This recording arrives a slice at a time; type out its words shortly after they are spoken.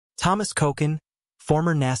Thomas Kochen,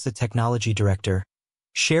 former NASA technology director,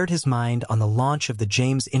 shared his mind on the launch of the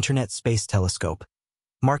James Webb Space Telescope,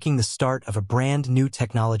 marking the start of a brand new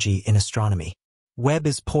technology in astronomy. Webb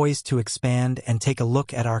is poised to expand and take a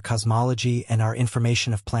look at our cosmology and our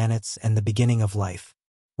information of planets and the beginning of life.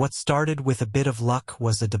 What started with a bit of luck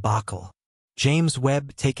was a debacle. James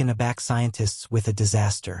Webb taken aback scientists with a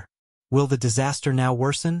disaster. Will the disaster now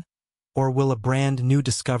worsen? Or will a brand new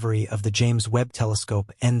discovery of the James Webb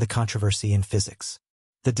Telescope end the controversy in physics?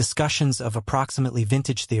 The discussions of approximately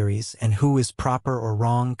vintage theories and who is proper or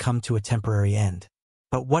wrong come to a temporary end.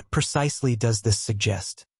 But what precisely does this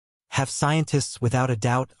suggest? Have scientists without a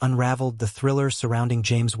doubt unraveled the thriller surrounding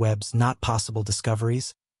James Webb's not possible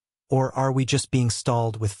discoveries? Or are we just being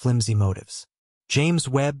stalled with flimsy motives? James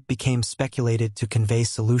Webb became speculated to convey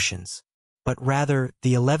solutions, but rather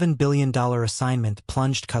the $11 billion assignment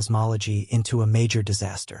plunged cosmology into a major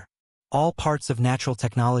disaster. All parts of natural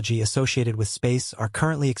technology associated with space are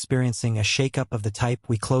currently experiencing a shakeup of the type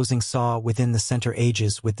we closing saw within the Center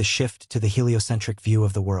Ages with the shift to the heliocentric view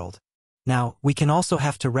of the world. Now, we can also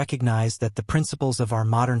have to recognize that the principles of our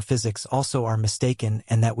modern physics also are mistaken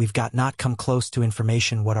and that we've not come close to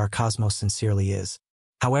information what our cosmos sincerely is.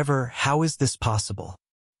 However, how is this possible?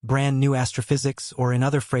 Brand new astrophysics, or in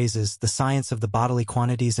other phrases, the science of the bodily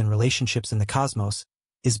quantities and relationships in the cosmos,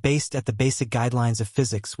 is based at the basic guidelines of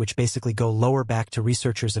physics which basically go lower back to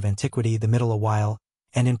researchers of antiquity, the middle a while,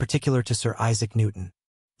 and in particular to Sir Isaac Newton.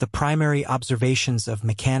 The primary observations of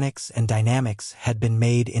mechanics and dynamics had been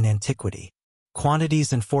made in antiquity.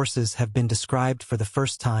 Quantities and forces have been described for the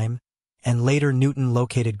first time, and later Newton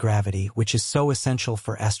located gravity, which is so essential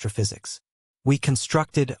for astrophysics. We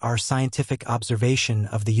constructed our scientific observation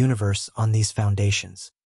of the universe on these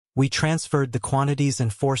foundations. We transferred the quantities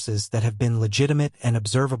and forces that have been legitimate and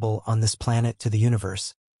observable on this planet to the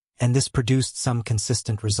universe, and this produced some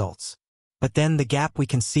consistent results. But then the gap we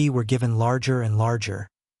can see were given larger and larger,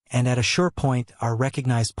 and at a sure point our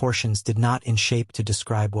recognized portions did not in shape to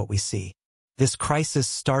describe what we see. This crisis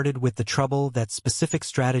started with the trouble that specific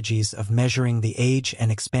strategies of measuring the age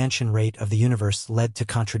and expansion rate of the universe led to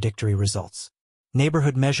contradictory results.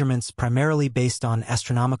 Neighborhood measurements primarily based on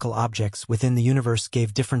astronomical objects within the universe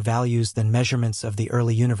gave different values than measurements of the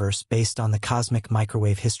early universe based on the cosmic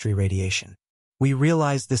microwave history radiation. We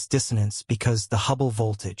realize this dissonance because the Hubble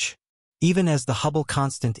voltage. Even as the Hubble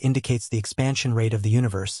constant indicates the expansion rate of the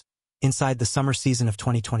universe, inside the summer season of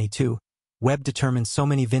 2022, Webb determined so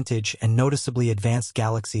many vintage and noticeably advanced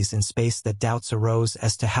galaxies in space that doubts arose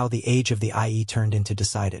as to how the age of the IE turned into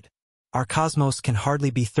decided. Our cosmos can hardly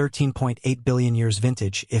be 13.8 billion years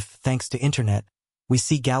vintage if, thanks to internet, we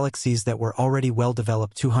see galaxies that were already well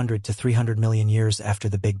developed 200 to 300 million years after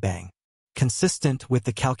the Big Bang. Consistent with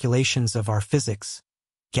the calculations of our physics,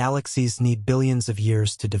 galaxies need billions of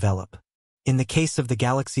years to develop. In the case of the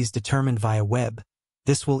galaxies determined via Webb,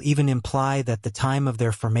 this will even imply that the time of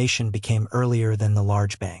their formation became earlier than the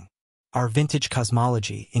Large Bang. Our vintage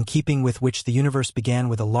cosmology, in keeping with which the universe began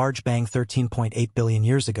with a large bang 13.8 billion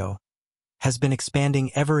years ago, has been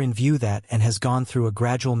expanding ever in view that and has gone through a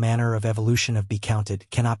gradual manner of evolution of be counted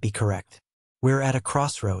cannot be correct. We're at a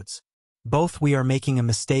crossroads. Both we are making a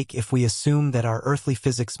mistake if we assume that our earthly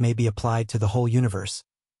physics may be applied to the whole universe,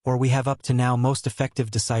 or we have up to now most effective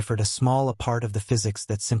deciphered a small part of the physics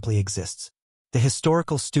that simply exists. The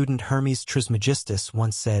historical student Hermes Trismegistus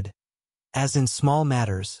once said, "As in small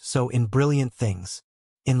matters, so in brilliant things."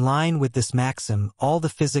 In line with this maxim, all the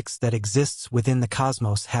physics that exists within the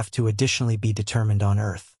cosmos have to additionally be determined on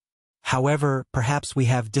Earth. However, perhaps we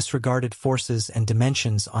have disregarded forces and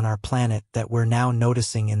dimensions on our planet that we're now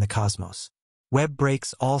noticing in the cosmos. Webb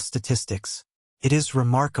breaks all statistics. It is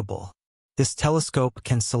remarkable. This telescope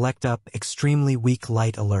can select up extremely weak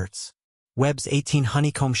light alerts. Webb's 18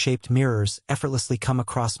 honeycomb-shaped mirrors effortlessly come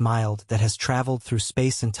across mild that has traveled through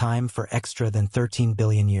space and time for extra than 13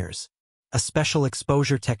 billion years. A special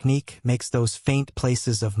exposure technique makes those faint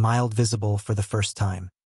places of mild visible for the first time.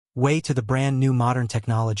 Way to the brand new modern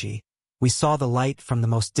technology, we saw the light from the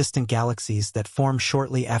most distant galaxies that formed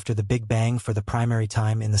shortly after the Big Bang for the primary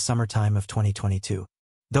time in the summertime of 2022.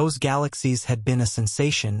 Those galaxies had been a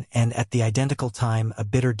sensation and at the identical time a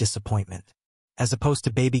bitter disappointment. As opposed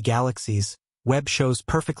to baby galaxies, Webb shows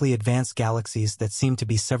perfectly advanced galaxies that seem to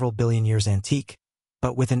be several billion years antique,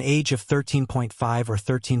 but with an age of 13.5 or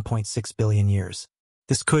 13.6 billion years.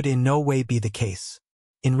 This could in no way be the case.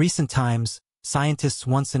 In recent times, scientists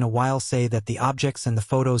once in a while say that the objects and the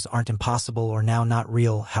photos aren't impossible or now not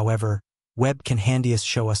real. However, Webb can handiest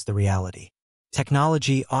show us the reality.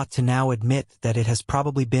 Technology ought to now admit that it has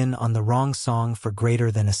probably been on the wrong song for greater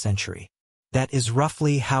than a century. That is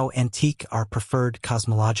roughly how antique our preferred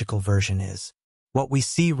cosmological version is. What we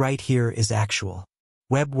see right here is actual.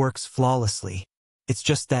 Webb works flawlessly. It's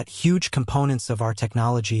just that huge components of our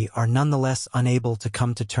technology are nonetheless unable to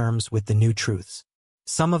come to terms with the new truths.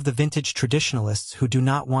 Some of the vintage traditionalists who do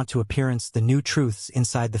not want to appearance the new truths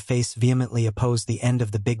inside the face vehemently oppose the end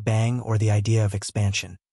of the Big Bang or the idea of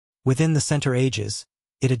expansion. Within the Center Ages,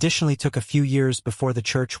 it additionally took a few years before the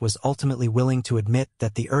Church was ultimately willing to admit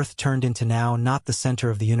that the Earth turned into now not the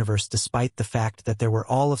center of the universe, despite the fact that there were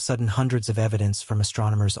all of a sudden hundreds of evidence from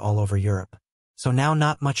astronomers all over Europe. So now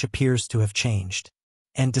not much appears to have changed.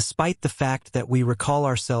 And despite the fact that we recall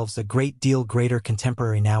ourselves a great deal greater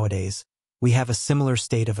contemporary nowadays, we have a similar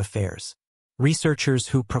state of affairs. Researchers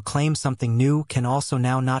who proclaim something new can also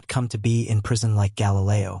now not come to be in prison like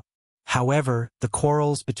Galileo. However, the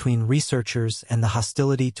quarrels between researchers and the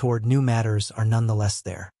hostility toward new matters are nonetheless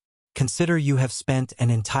there. Consider you have spent an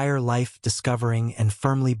entire life discovering and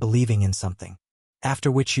firmly believing in something,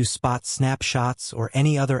 after which you spot snapshots or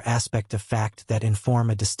any other aspect of fact that inform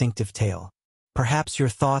a distinctive tale. Perhaps your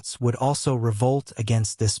thoughts would also revolt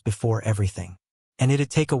against this before everything, and it'd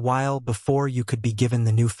take a while before you could be given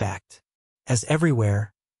the new fact. As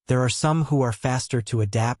everywhere, there are some who are faster to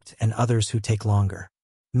adapt and others who take longer.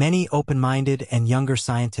 Many open-minded and younger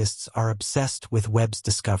scientists are obsessed with Webb's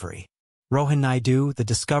discovery. Rohan Naidu, the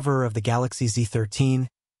discoverer of the galaxy Z13,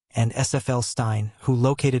 and S.F.L. Stein, who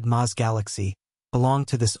located Mars Galaxy, belong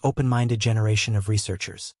to this open-minded generation of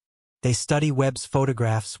researchers. They study Webb's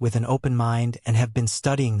photographs with an open mind and have been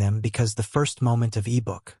studying them because the first moment of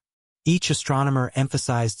ebook. Each astronomer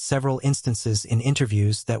emphasized several instances in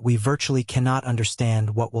interviews that we virtually cannot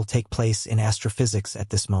understand what will take place in astrophysics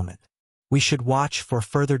at this moment. We should watch for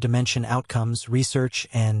further dimension outcomes, research,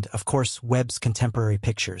 and, of course, Webb's contemporary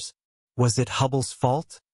pictures. Was it Hubble's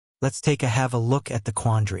fault? Let's have a look at the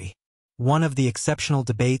quandary. One of the exceptional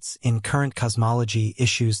debates in current cosmology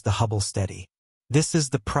issues the Hubble steady. This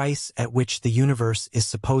is the price at which the universe is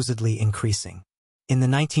supposedly increasing. In the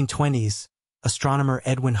 1920s, astronomer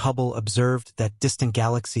Edwin Hubble observed that distant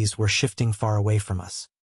galaxies were shifting far away from us.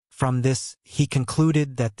 From this, he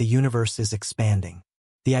concluded that the universe is expanding.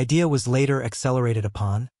 The idea was later accelerated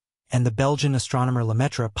upon, and the Belgian astronomer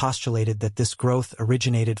Lemaitre postulated that this growth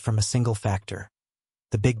originated from a single factor,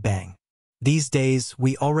 the Big Bang. These days,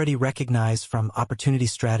 we already recognize from opportunity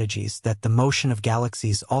strategies that the motion of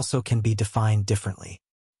galaxies also can be defined differently.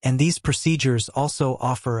 And these procedures also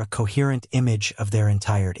offer a coherent image of their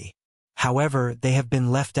entirety. However, they have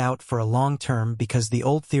been left out for a long term because the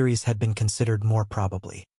old theories had been considered more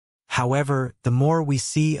probably. However, the more we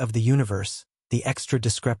see of the universe, the extra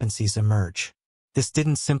discrepancies emerge. This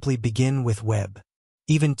didn't simply begin with Webb.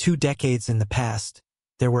 Even 2 decades in the past,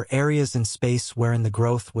 there were areas in space wherein the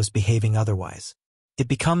growth was behaving otherwise. It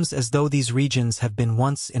becomes as though these regions have been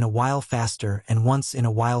once in a while faster and once in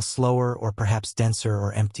a while slower or perhaps denser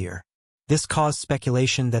or emptier. This caused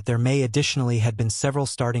speculation that there may additionally have been several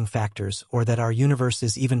starting factors or that our universe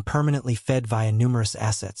is even permanently fed via numerous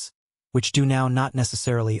assets, which do now not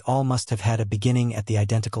necessarily all must have had a beginning at the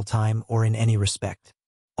identical time or in any respect.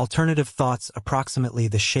 Alternative thoughts approximately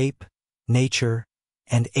the shape, nature,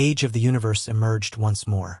 and age of the universe emerged once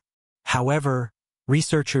more. However,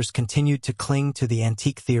 researchers continued to cling to the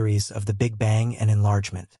antique theories of the Big Bang and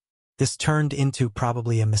enlargement. This turned into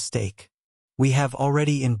probably a mistake. We have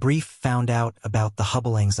already in brief found out about the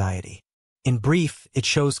Hubble anxiety. In brief, it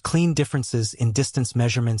shows clean differences in distance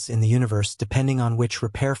measurements in the universe depending on which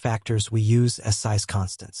repair factors we use as size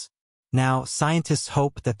constants. Now, scientists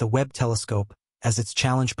hope that the Webb telescope, as its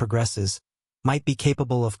challenge progresses, might be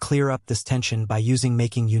capable of clear up this tension by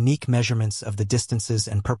making unique measurements of the distances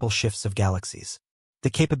and purple shifts of galaxies.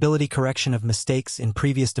 The capability correction of mistakes in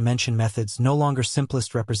previous dimension methods no longer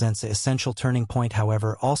simplest represents an essential turning point,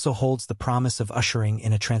 however, also holds the promise of ushering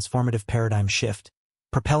in a transformative paradigm shift,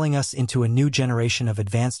 propelling us into a new generation of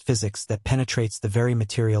advanced physics that penetrates the very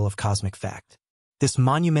material of cosmic fact. This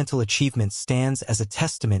monumental achievement stands as a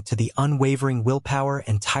testament to the unwavering willpower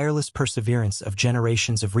and tireless perseverance of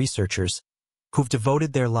generations of researchers who've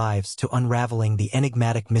devoted their lives to unraveling the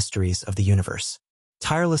enigmatic mysteries of the universe,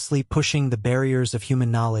 tirelessly pushing the barriers of human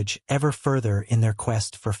knowledge ever further in their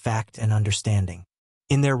quest for fact and understanding.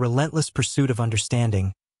 In their relentless pursuit of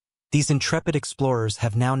understanding, these intrepid explorers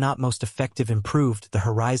have now not most effective improved the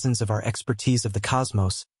horizons of our expertise of the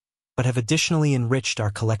cosmos, but have additionally enriched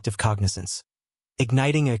our collective cognizance,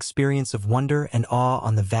 igniting an experience of wonder and awe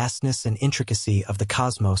on the vastness and intricacy of the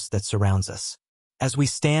cosmos that surrounds us. As we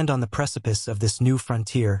stand on the precipice of this new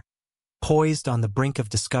frontier, poised on the brink of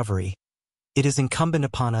discovery, it is incumbent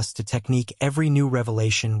upon us to technique every new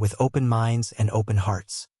revelation with open minds and open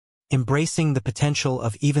hearts. embracing the potential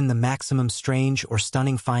of even the maximum strange or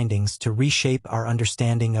stunning findings to reshape our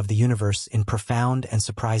understanding of the universe in profound and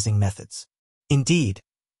surprising methods. Indeed,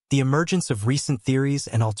 the emergence of recent theories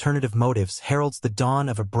and alternative motives heralds the dawn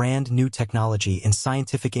of a brand new technology in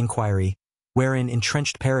scientific inquiry, wherein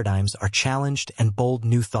entrenched paradigms are challenged and bold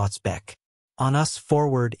new thoughts beckon on us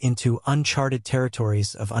forward into uncharted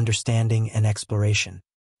territories of understanding and exploration.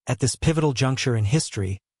 At this pivotal juncture in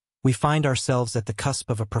history, we find ourselves at the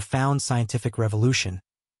cusp of a profound scientific revolution,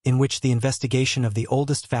 in which the investigation of the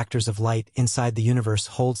oldest factors of light inside the universe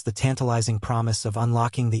holds the tantalizing promise of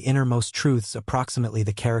unlocking the innermost truths approximately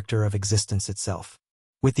the character of existence itself.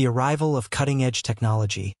 With the arrival of cutting-edge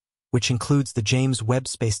technology, which includes the James Webb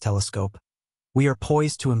Space Telescope, we are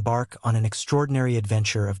poised to embark on an extraordinary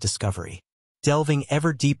adventure of discovery. Delving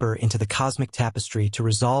ever deeper into the cosmic tapestry to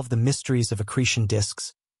resolve the mysteries of accretion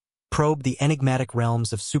disks, probe the enigmatic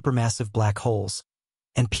realms of supermassive black holes,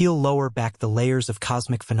 and peel lower back the layers of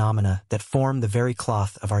cosmic phenomena that form the very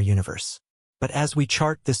cloth of our universe. But as we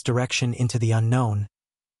chart this direction into the unknown,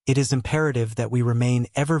 it is imperative that we remain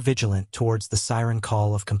ever vigilant towards the siren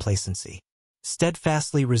call of complacency,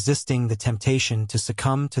 steadfastly resisting the temptation to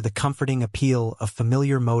succumb to the comforting appeal of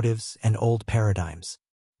familiar motives and old paradigms.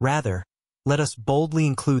 Rather, let us boldly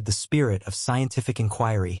include the spirit of scientific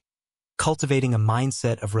inquiry, cultivating a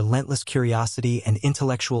mindset of relentless curiosity and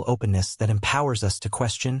intellectual openness that empowers us to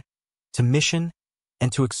question, to mission,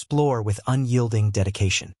 and to explore with unyielding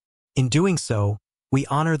dedication. In doing so, we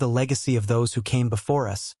honor the legacy of those who came before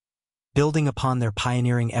us, building upon their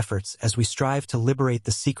pioneering efforts as we strive to liberate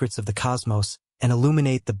the secrets of the cosmos and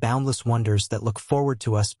illuminate the boundless wonders that look forward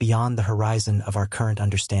to us beyond the horizon of our current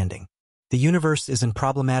understanding. The universe is a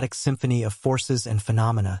problematic symphony of forces and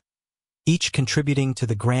phenomena, each contributing to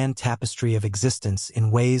the grand tapestry of existence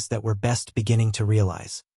in ways that we're best beginning to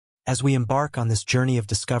realize. As we embark on this journey of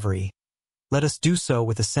discovery, let us do so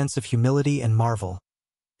with a sense of humility and marvel,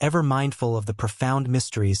 ever mindful of the profound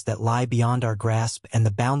mysteries that lie beyond our grasp and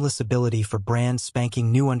the boundless ability for brand spanking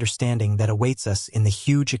new understanding that awaits us in the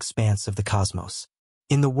huge expanse of the cosmos.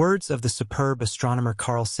 In the words of the superb astronomer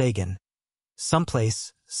Carl Sagan,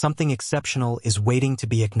 "Someplace, something exceptional is waiting to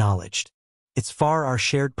be acknowledged." It's far our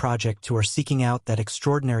shared project to our seeking out that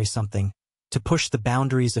extraordinary something, to push the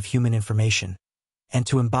boundaries of human information, and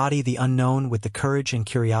to embody the unknown with the courage and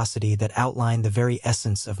curiosity that outline the very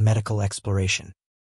essence of medical exploration.